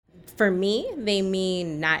For me, they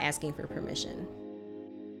mean not asking for permission.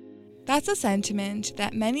 That's a sentiment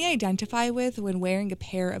that many identify with when wearing a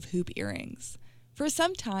pair of hoop earrings. For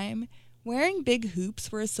some time, wearing big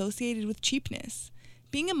hoops were associated with cheapness,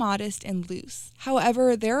 being immodest and loose.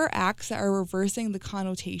 However, there are acts that are reversing the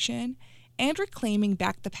connotation and reclaiming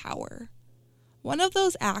back the power. One of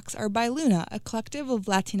those acts are by Luna, a collective of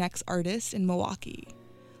Latinx artists in Milwaukee.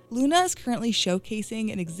 Luna is currently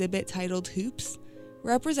showcasing an exhibit titled Hoops,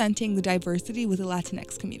 representing the diversity with the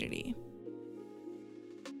Latinx community.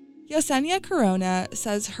 Yesenia Corona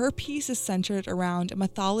says her piece is centered around a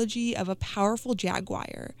mythology of a powerful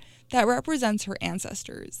jaguar that represents her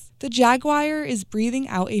ancestors. The jaguar is breathing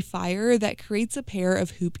out a fire that creates a pair of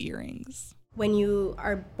hoop earrings. When you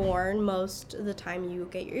are born, most of the time you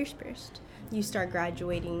get your ears pierced. You start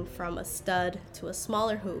graduating from a stud to a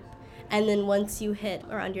smaller hoop. And then once you hit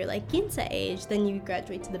around your quince age, then you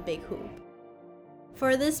graduate to the big hoop.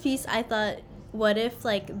 For this piece, I thought, what if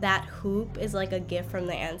that hoop is a gift from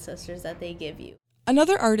the ancestors that they give you?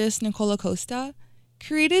 Another artist, Nicola Costa,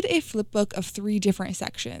 created a flipbook of 3 different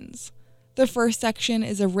sections. The first section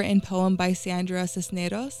is a written poem by Sandra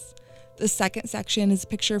Cisneros. The second section is a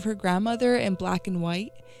picture of her grandmother in black and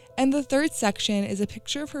white. And the third section is a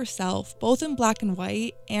picture of herself, both in black and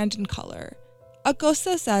white and in color.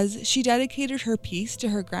 Acosta says she dedicated her piece to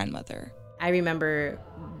her grandmother. I remember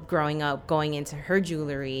growing up going into her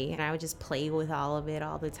jewelry, and I would just play with all of it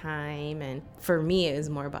all the time. And for me, it was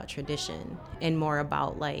more about tradition and more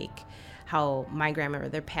about how my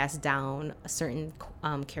grandmother passed down certain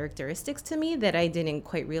characteristics to me that I didn't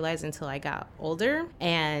quite realize until I got older.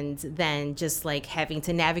 And then just having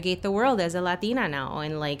to navigate the world as a Latina now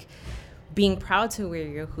and being proud to wear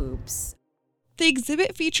your hoops. The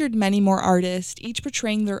exhibit featured many more artists, each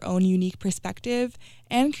portraying their own unique perspective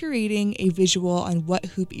and creating a visual on what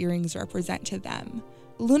hoop earrings represent to them.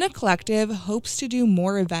 Luna Collective hopes to do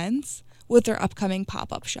more events with their upcoming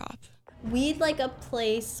pop-up shop. We'd like a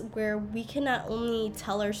place where we can not only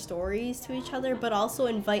tell our stories to each other, but also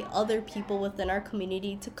invite other people within our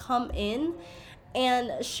community to come in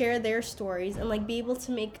and share their stories and be able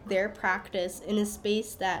to make their practice in a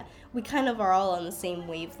space that we kind of are all on the same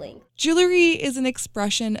wavelength. Jewelry is an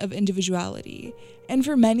expression of individuality, and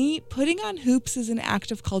for many, putting on hoops is an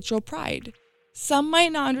act of cultural pride. Some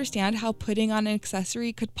might not understand how putting on an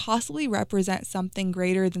accessory could possibly represent something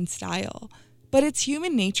greater than style, but it's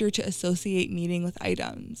human nature to associate meaning with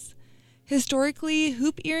items. Historically,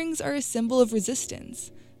 hoop earrings are a symbol of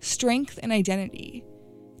resistance, strength, and identity.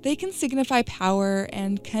 They can signify power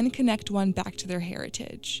and can connect one back to their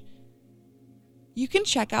heritage. You can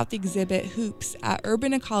check out the exhibit Hoops at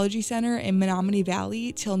Urban Ecology Center in Menominee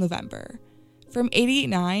Valley till November. From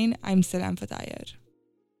 88.9, I'm Salam Fatayed.